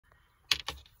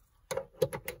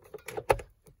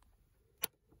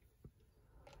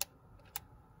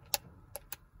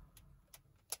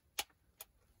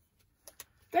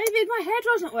David, my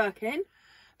hairdryer's not working.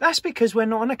 That's because we're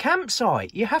not on a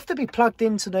campsite. You have to be plugged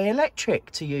into the electric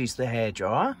to use the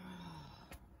hairdryer.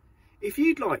 If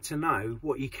you'd like to know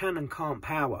what you can and can't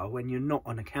power when you're not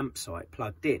on a campsite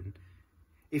plugged in,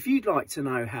 if you'd like to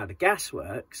know how the gas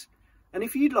works, and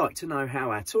if you'd like to know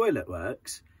how our toilet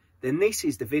works, then this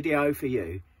is the video for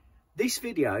you. This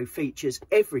video features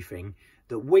everything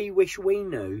that we wish we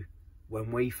knew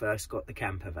when we first got the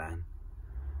campervan.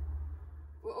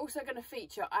 We're also going to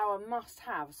feature our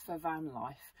must-haves for van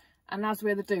life. And as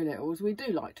we're the Dolittles, we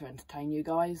do like to entertain you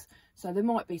guys, so there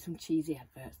might be some cheesy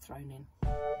adverts thrown in.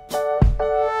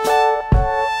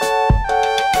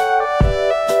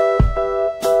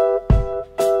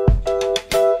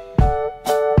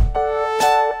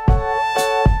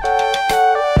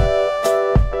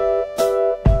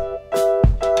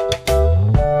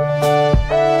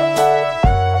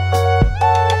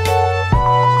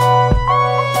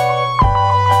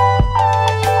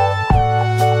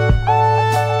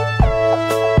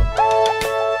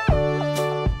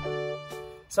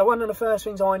 So one of the first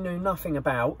things I knew nothing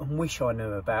about and wish I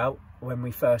knew about when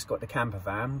we first got the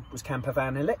campervan was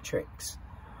campervan electrics.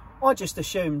 I just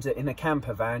assumed that in a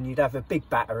campervan you'd have a big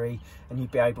battery and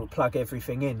you'd be able to plug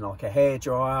everything in, like a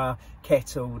hairdryer,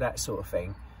 kettle, that sort of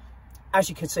thing. As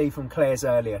you could see from Claire's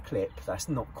earlier clip, that's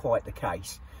not quite the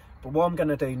case. But what I'm going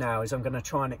to do now is I'm going to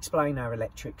try and explain our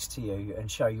electrics to you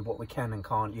and show you what we can and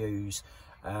can't use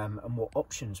and what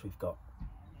options we've got.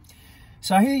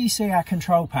 So here you see our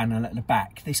control panel at the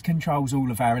back. This controls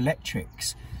all of our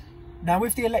electrics. Now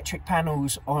with the electric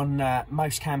panels on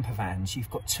most campervans, you've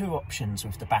got two options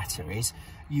with the batteries.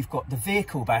 You've got the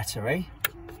vehicle battery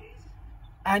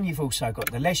and you've also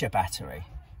got the leisure battery.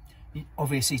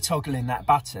 Obviously toggling that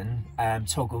button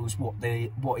toggles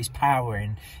what is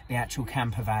powering the actual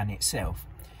campervan itself.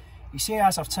 You see,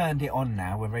 as I've turned it on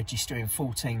now, we're registering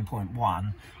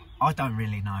 14.1. I don't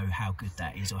really know how good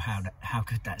that is or how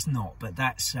good that's not, but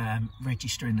that's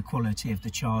registering the quality of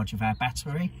the charge of our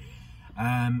battery.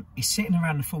 It's sitting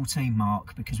around the 14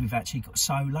 mark because we've actually got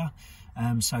solar,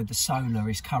 so the solar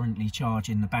is currently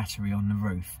charging the battery on the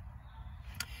roof.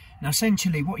 Now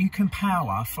essentially what you can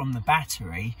power from the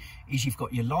battery is you've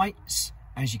got your lights,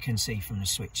 as you can see from the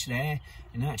switch there.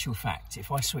 In actual fact,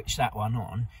 if I switch that one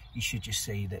on, you should just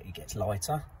see that it gets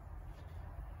lighter.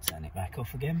 Turn it back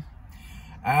off again.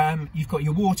 You've got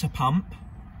your water pump,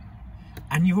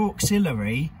 and your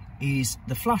auxiliary is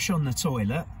the flush on the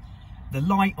toilet, the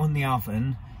light on the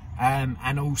oven,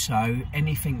 and also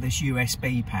anything that's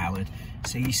USB powered.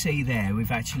 So you see there we've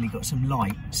actually got some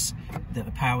lights that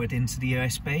are powered into the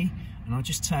USB, and I'll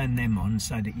just turn them on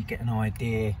so that you get an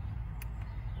idea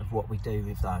of what we do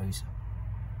with those.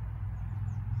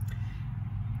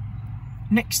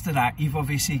 Next to that, you've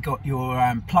obviously got your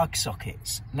plug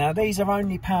sockets. Now these are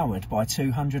only powered by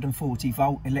 240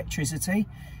 volt electricity,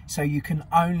 so you can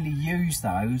only use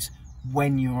those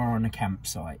when you are on a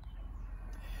campsite.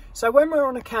 So when we're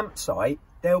on a campsite,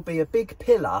 there'll be a big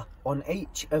pillar on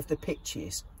each of the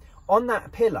pitches. On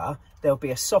that pillar, there'll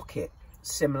be a socket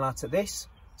similar to this,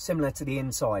 similar to the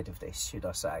inside of this, should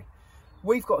I say.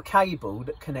 We've got a cable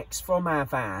that connects from our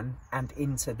van and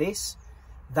into this.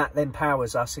 That then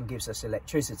powers us and gives us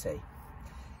electricity.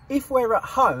 If we're at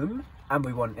home and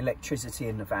we want electricity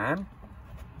in the van,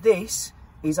 this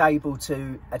is able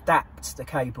to adapt the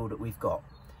cable that we've got.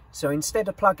 So instead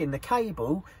of plugging the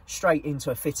cable straight into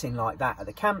a fitting like that at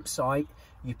the campsite,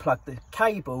 you plug the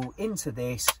cable into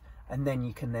this, and then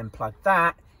you can then plug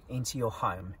that into your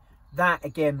home. That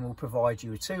again will provide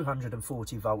you with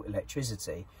 240 volt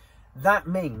electricity. That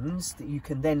means that you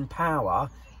can then power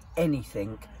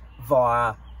anything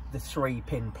via the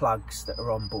 3-pin plugs that are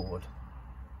on board.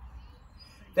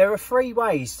 There are 3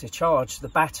 ways to charge the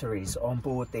batteries on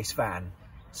board this van.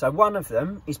 So one of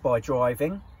them is by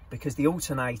driving, because the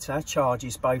alternator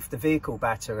charges both the vehicle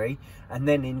battery and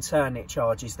then in turn it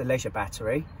charges the leisure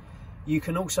battery. You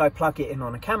can also plug it in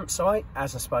on a campsite,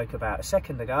 as I spoke about a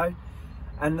second ago.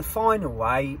 And the final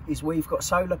way is we've got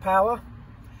solar power.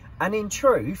 And in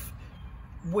truth,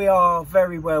 we are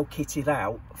very well kitted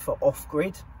out for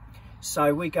off-grid.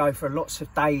 So we go for lots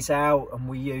of days out and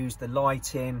we use the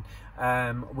lighting,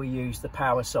 we use the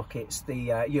power sockets, the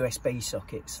USB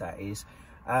sockets that is,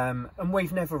 and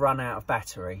we've never run out of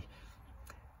battery.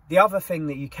 The other thing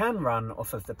that you can run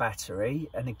off of the battery,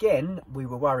 and again we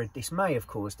were worried this may have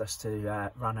caused us to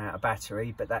run out of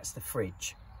battery, but that's the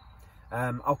fridge.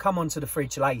 I'll come on to the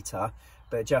fridge later,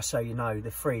 but just so you know, the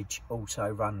fridge also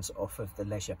runs off of the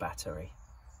leisure battery.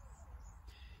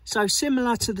 So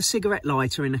similar to the cigarette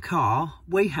lighter in a car,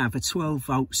 we have a 12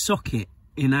 volt socket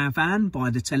in our van by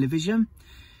the television.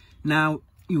 Now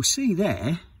you'll see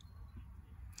there,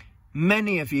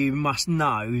 Many of you must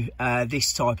know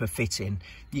this type of fitting.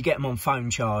 You get them on phone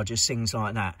chargers, things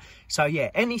like that. So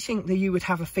yeah, anything that you would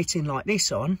have a fitting like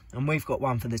this on, and we've got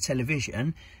one for the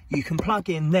television, you can plug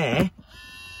in there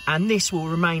and this will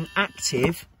remain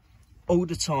active all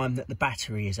the time that the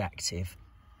battery is active.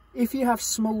 If you have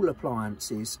small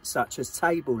appliances such as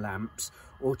table lamps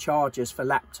or chargers for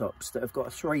laptops that have got a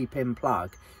 3-pin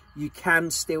plug, you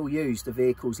can still use the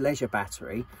vehicle's leisure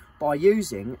battery by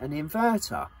using an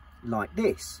inverter like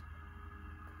this.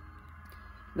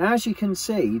 Now, as you can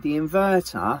see, the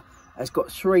inverter has got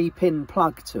a 3-pin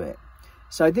plug to it.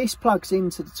 So this plugs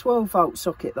into the 12-volt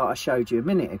socket that I showed you a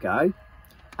minute ago,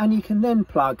 and you can then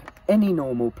plug any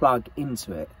normal plug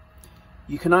into it.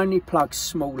 You can only plug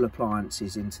small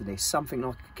appliances into this. Something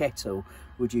like a kettle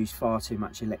would use far too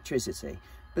much electricity.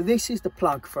 But this is the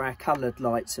plug for our coloured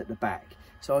lights at the back.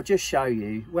 So I'll just show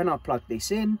you, when I plug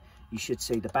this in, you should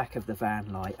see the back of the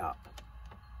van light up.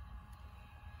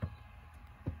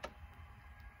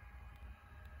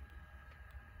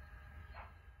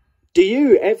 Do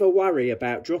you ever worry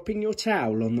about dropping your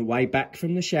towel on the way back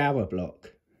from the shower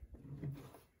block?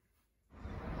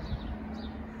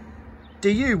 Do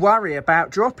you worry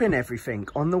about dropping everything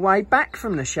on the way back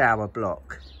from the shower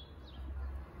block?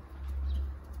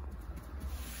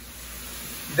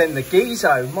 Then the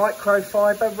Giso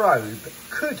microfiber robe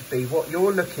could be what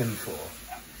you're looking for.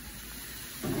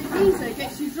 The Giso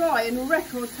gets you dry in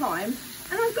record time,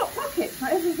 and I've got pockets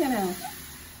like everything else.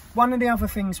 One of the other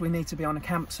things we need to be on a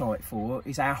campsite for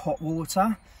is our hot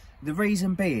water. The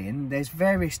reason being, there's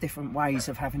various different ways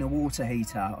of having a water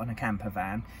heater on a camper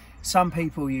van. Some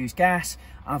people use gas,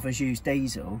 others use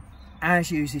diesel.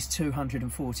 Ours uses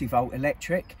 240 volt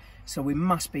electric, so we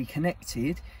must be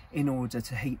connected in order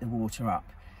to heat the water up.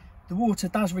 The water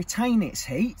does retain its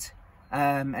heat,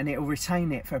 and it will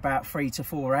retain it for about 3 to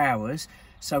 4 hours,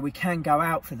 so we can go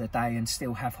out for the day and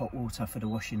still have hot water for the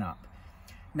washing up.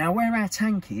 Now, where our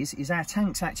tank is our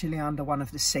tank's actually under one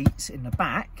of the seats in the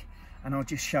back, and I'll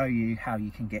just show you how you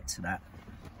can get to that.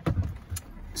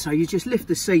 So you just lift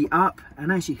the seat up, and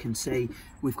as you can see,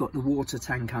 we've got the water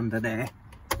tank under there,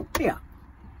 here.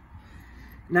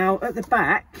 Now at the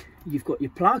back, you've got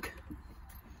your plug,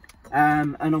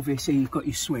 and obviously you've got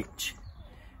your switch.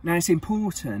 Now it's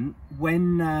important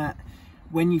when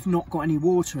you've not got any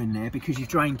water in there because you've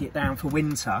drained it down for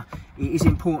winter, it is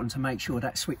important to make sure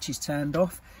that switch is turned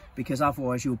off, because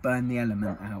otherwise you'll burn the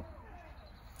element out.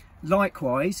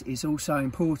 Likewise, it's also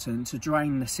important to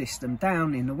drain the system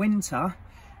down in the winter,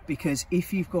 because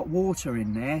if you've got water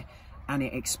in there and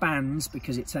it expands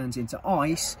because it turns into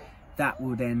ice, that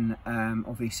will then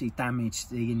obviously damage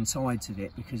the insides of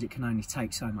it, because it can only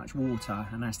take so much water,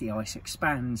 and as the ice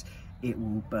expands it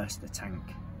will burst the tank.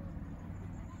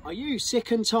 Are you sick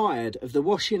and tired of the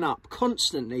washing up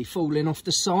constantly falling off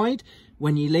the side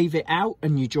when you leave it out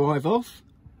and you drive off?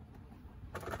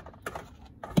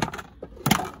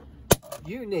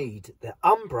 You need the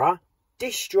Umbra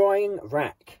dish drying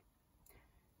rack.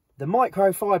 The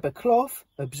microfiber cloth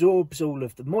absorbs all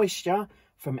of the moisture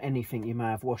from anything you may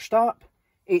have washed up.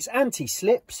 It's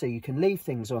anti-slip, so you can leave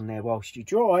things on there whilst you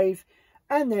drive,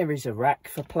 and there is a rack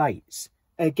for plates.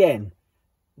 Again,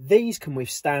 these can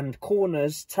withstand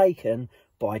corners taken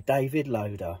by David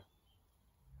Loader.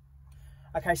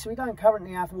 Okay, so we don't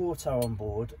currently have water on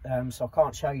board, so I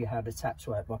can't show you how the taps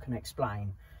work, but I can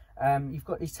explain. You've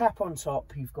got your tap on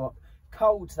top, you've got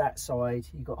cold that side,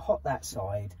 you've got hot that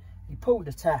side. You pull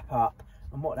the tap up,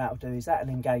 and what that'll do is that'll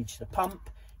engage the pump.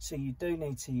 So you do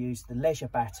need to use the leisure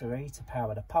battery to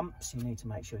power the pump, so you need to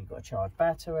make sure you've got a charged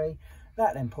battery.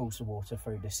 That then pulls the water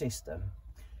through the system.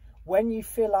 When you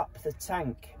fill up the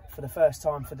tank for the first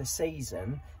time for the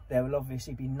season, there will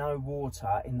obviously be no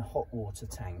water in the hot water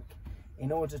tank.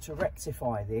 In order to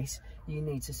rectify this, you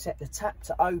need to set the tap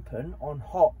to open on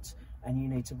hot, and you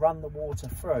need to run the water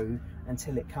through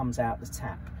until it comes out the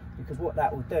tap. Because what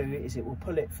that will do is it will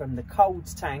pull it from the cold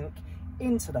tank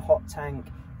into the hot tank,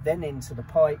 then into the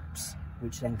pipes,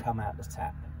 which then come out the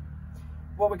tap.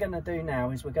 What we're going to do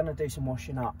now is we're going to do some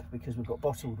washing up, because we've got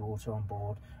bottled water on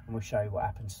board, and we'll show you what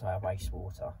happens to our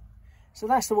wastewater. So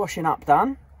that's the washing up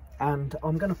done, and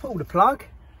I'm going to pull the plug,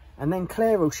 and then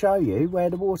Claire will show you where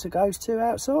the water goes to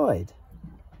outside.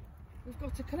 We've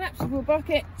got a collapsible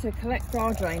bucket to collect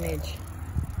our drainage.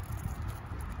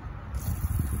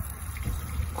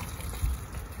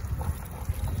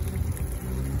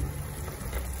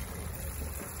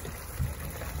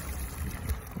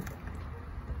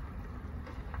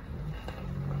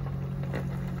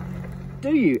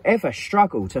 Do you ever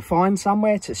struggle to find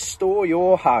somewhere to store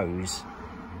your hose?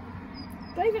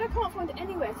 David, I can't find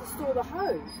anywhere to store the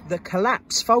hose. The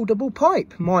collapsed foldable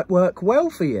pipe might work well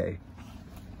for you.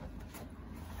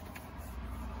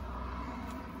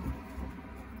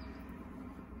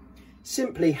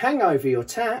 simply hang over your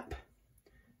tap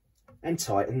and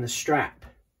tighten the strap.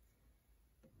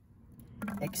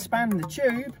 Expand the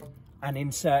tube and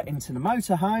insert into the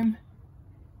motorhome.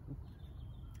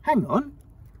 Hang on,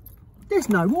 there's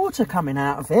no water coming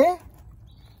out of here.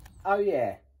 Oh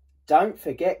yeah, don't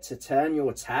forget to turn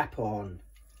your tap on.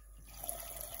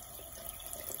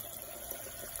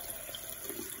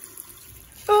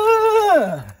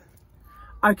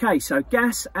 Okay, so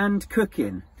gas and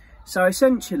cooking. So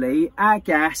essentially our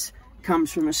gas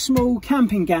comes from a small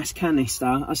camping gas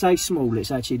canister. I say small,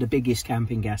 it's actually the biggest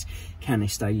camping gas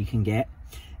canister you can get.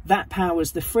 That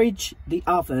powers the fridge, the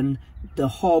oven, the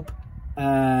hob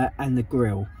and the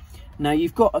grill. Now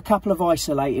you've got a couple of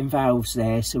isolating valves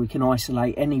there, so we can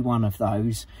isolate any one of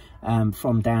those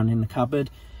from down in the cupboard.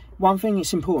 One thing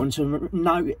it's important to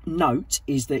note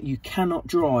is that you cannot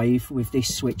drive with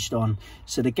this switched on,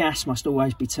 so the gas must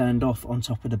always be turned off on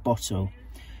top of the bottle.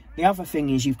 The other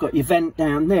thing is you've got your vent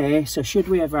down there, so should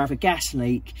we ever have a gas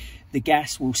leak, the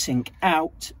gas will sink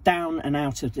out, down and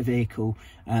out of the vehicle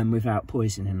without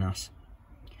poisoning us.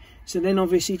 So then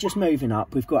obviously just moving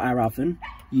up, we've got our oven,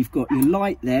 you've got your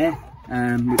light there,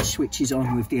 which switches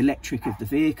on with the electric of the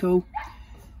vehicle.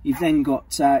 You've then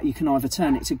got, you can either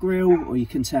turn it to grill or you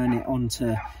can turn it on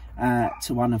to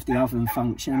one of the oven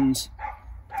functions,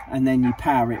 and then you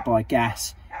power it by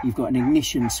gas. You've got an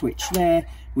ignition switch there,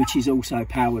 which is also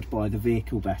powered by the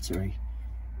vehicle battery.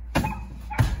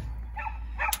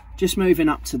 Just moving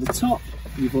up to the top,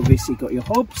 you've obviously got your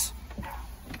hobs.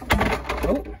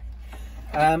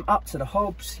 Up to the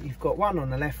hobs, you've got one on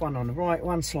the left, one on the right,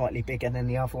 one slightly bigger than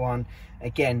the other one.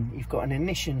 Again, you've got an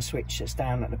ignition switch that's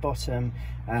down at the bottom,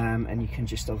 and you can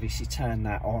just obviously turn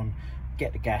that on,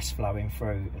 get the gas flowing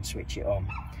through and switch it on.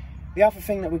 The other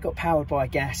thing that we've got powered by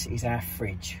gas is our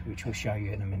fridge, which we'll show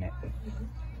you in a minute.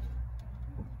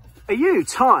 Are you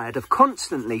tired of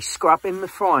constantly scrubbing the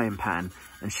frying pan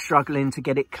and struggling to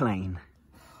get it clean?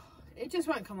 It just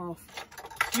won't come off.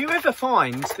 Do you ever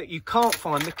find that you can't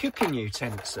find the cooking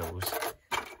utensils?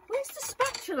 Where's the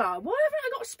spatula? Why haven't I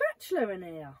got a spatula in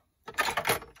here?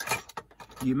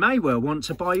 You may well want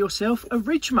to buy yourself a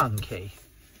Ridgemonkey.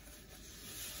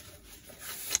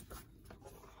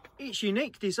 Its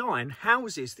unique design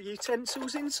houses the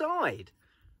utensils inside.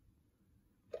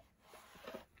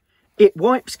 It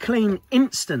wipes clean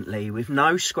instantly with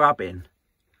no scrubbing.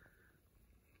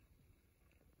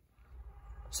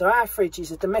 So our fridge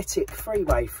is a Dometic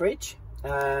three-way fridge.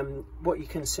 What you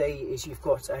can see is you've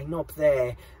got a knob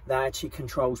there that actually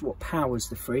controls what powers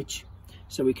the fridge.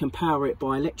 So we can power it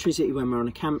by electricity when we're on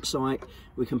a campsite.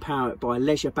 We can power it by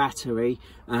leisure battery,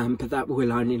 but that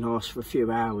will only last for a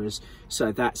few hours.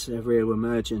 So that's a real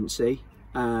emergency.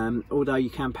 Although you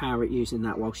can power it using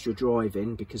that whilst you're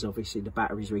driving, because obviously the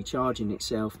battery's recharging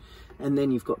itself. And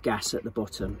then you've got gas at the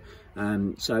bottom.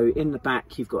 So in the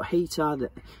back you've got a heater.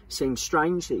 That seems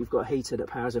strange that you've got a heater that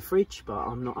powers a fridge, but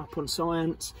I'm not up on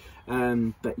science.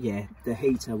 But yeah, the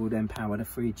heater will then power the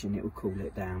fridge and it will cool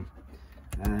it down.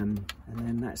 And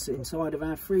then that's inside of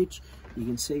our fridge. You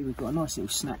can see we've got a nice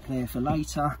little snack there for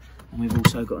later, and we've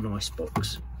also got an ice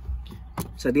box.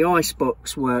 So the ice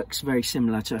box works very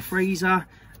similar to a freezer,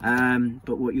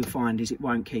 but what you'll find is it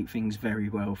won't keep things very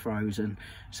well frozen.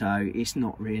 So it's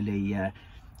not really,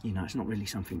 you know, it's not really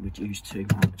something we'd use too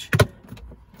much.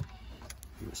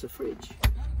 That's a fridge.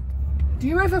 Do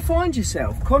you ever find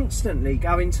yourself constantly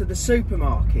going to the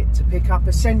supermarket to pick up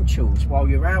essentials while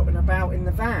you're out and about in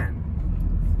the van?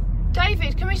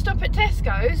 David, can we stop at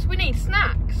Tesco's? We need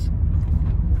snacks.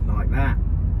 Like that.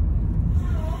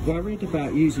 Worried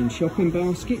about using shopping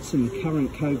baskets in the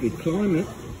current COVID climate?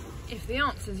 If the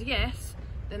answer's yes,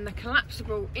 then the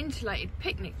collapsible insulated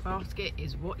picnic basket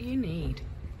is what you need.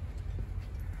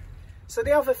 So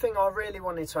the other thing I really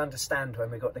wanted to understand when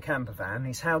we got the camper van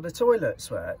is how the toilets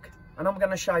work. And I'm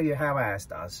going to show you how ours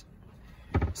does.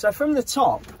 So from the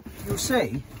top, you'll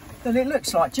see that it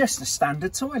looks like just a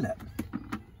standard toilet.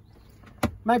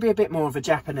 Maybe a bit more of a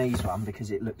Japanese one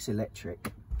because it looks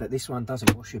electric, but this one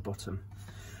doesn't wash your bottom.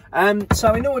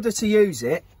 So in order to use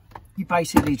it, you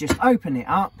basically just open it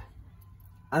up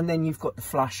and then you've got the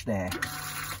flush there.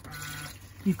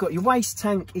 You've got your waste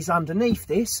tank is underneath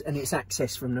this and it's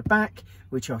accessed from the back,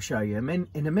 which I'll show you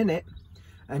in a minute.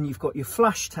 And you've got your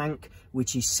flush tank,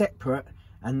 which is separate,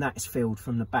 and that's filled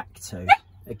from the back too.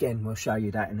 Again, we'll show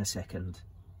you that in a second.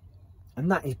 And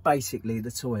that is basically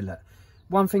the toilet.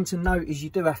 One thing to note is you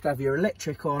do have to have your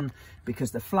electric on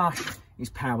because the flush is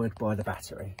powered by the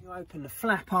battery. You open the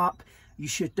flap up, you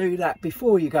should do that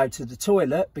before you go to the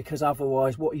toilet, because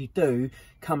otherwise what you do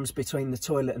comes between the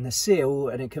toilet and the seal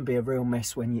and it can be a real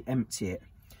mess when you empty it.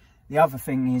 The other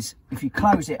thing is, if you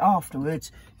close it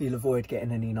afterwards, you'll avoid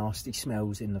getting any nasty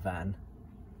smells in the van.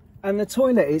 And the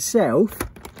toilet itself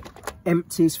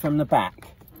empties from the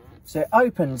back. So it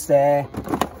opens there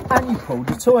and you pull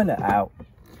the toilet out.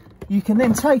 You can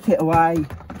then take it away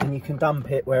and you can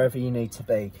dump it wherever you need to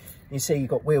be. You see you've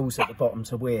got wheels at the bottom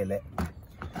to wheel it.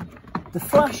 The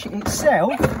flush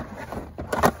itself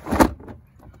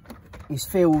is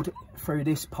filled through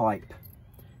this pipe.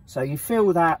 So you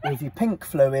fill that with your pink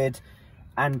fluid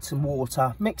and some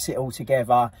water, mix it all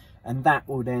together, and that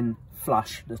will then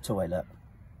flush the toilet.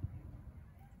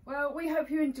 Well, we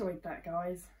hope you enjoyed that,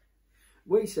 guys.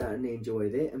 We certainly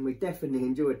enjoyed it, and we definitely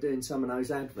enjoyed doing some of those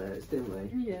adverts,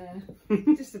 didn't we? Yeah,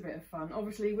 just a bit of fun.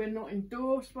 Obviously, we're not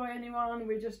endorsed by anyone,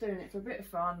 we're just doing it for a bit of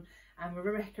fun, and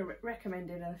we're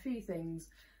recommending a few things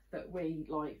that we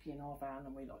like in our van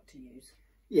and we like to use.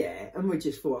 Yeah, and we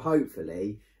just thought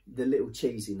hopefully the little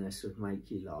cheesiness would make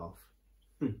you laugh.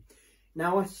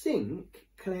 Now, I think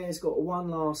Claire's got one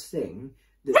last thing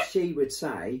that she would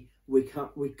say we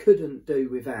couldn't do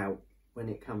without when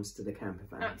it comes to the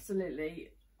campervan. Absolutely.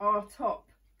 Our top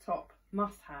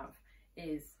must-have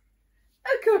is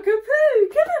a cockapoo.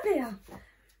 Come up here.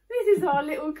 This is our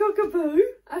little cockapoo,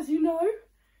 as you know.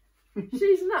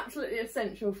 She's an absolutely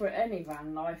essential for any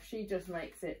van life. She just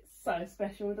makes it so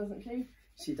special, doesn't she?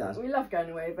 She does. We love going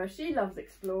away with her. She loves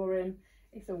exploring.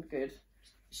 It's all good.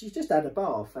 She's just had a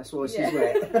bath, that's why she's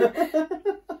wet.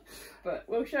 But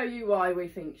we'll show you why we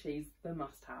think she's the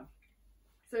must-have.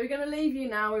 So we're going to leave you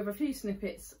now with a few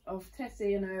snippets of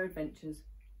Tessie and her adventures.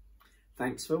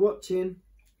 Thanks for watching.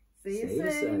 See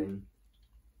you soon.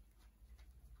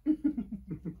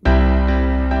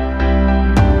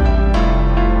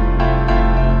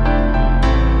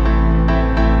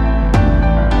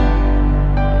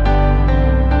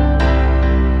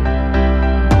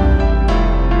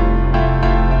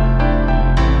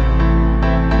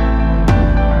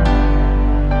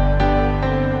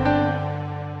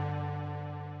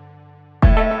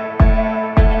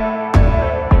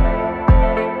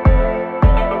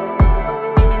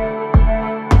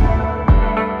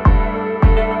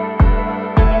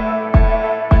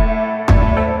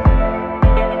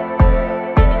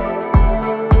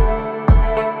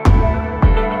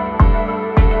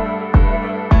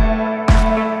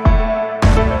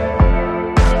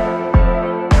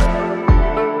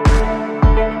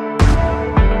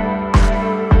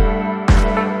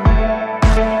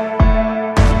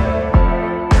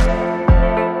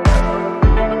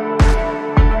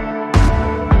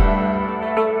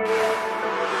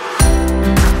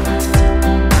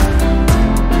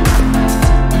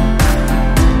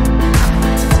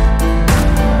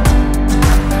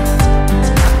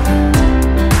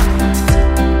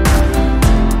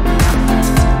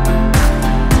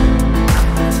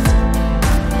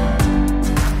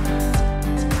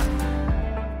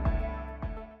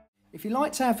 If you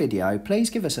liked our video, please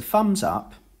give us a thumbs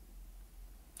up,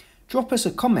 drop us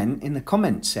a comment in the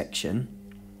comments section,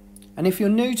 and if you're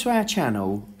new to our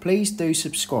channel, please do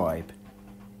subscribe.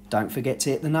 Don't forget to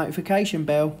hit the notification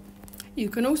bell. You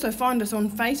can also find us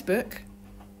on Facebook,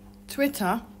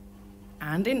 Twitter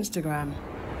and Instagram.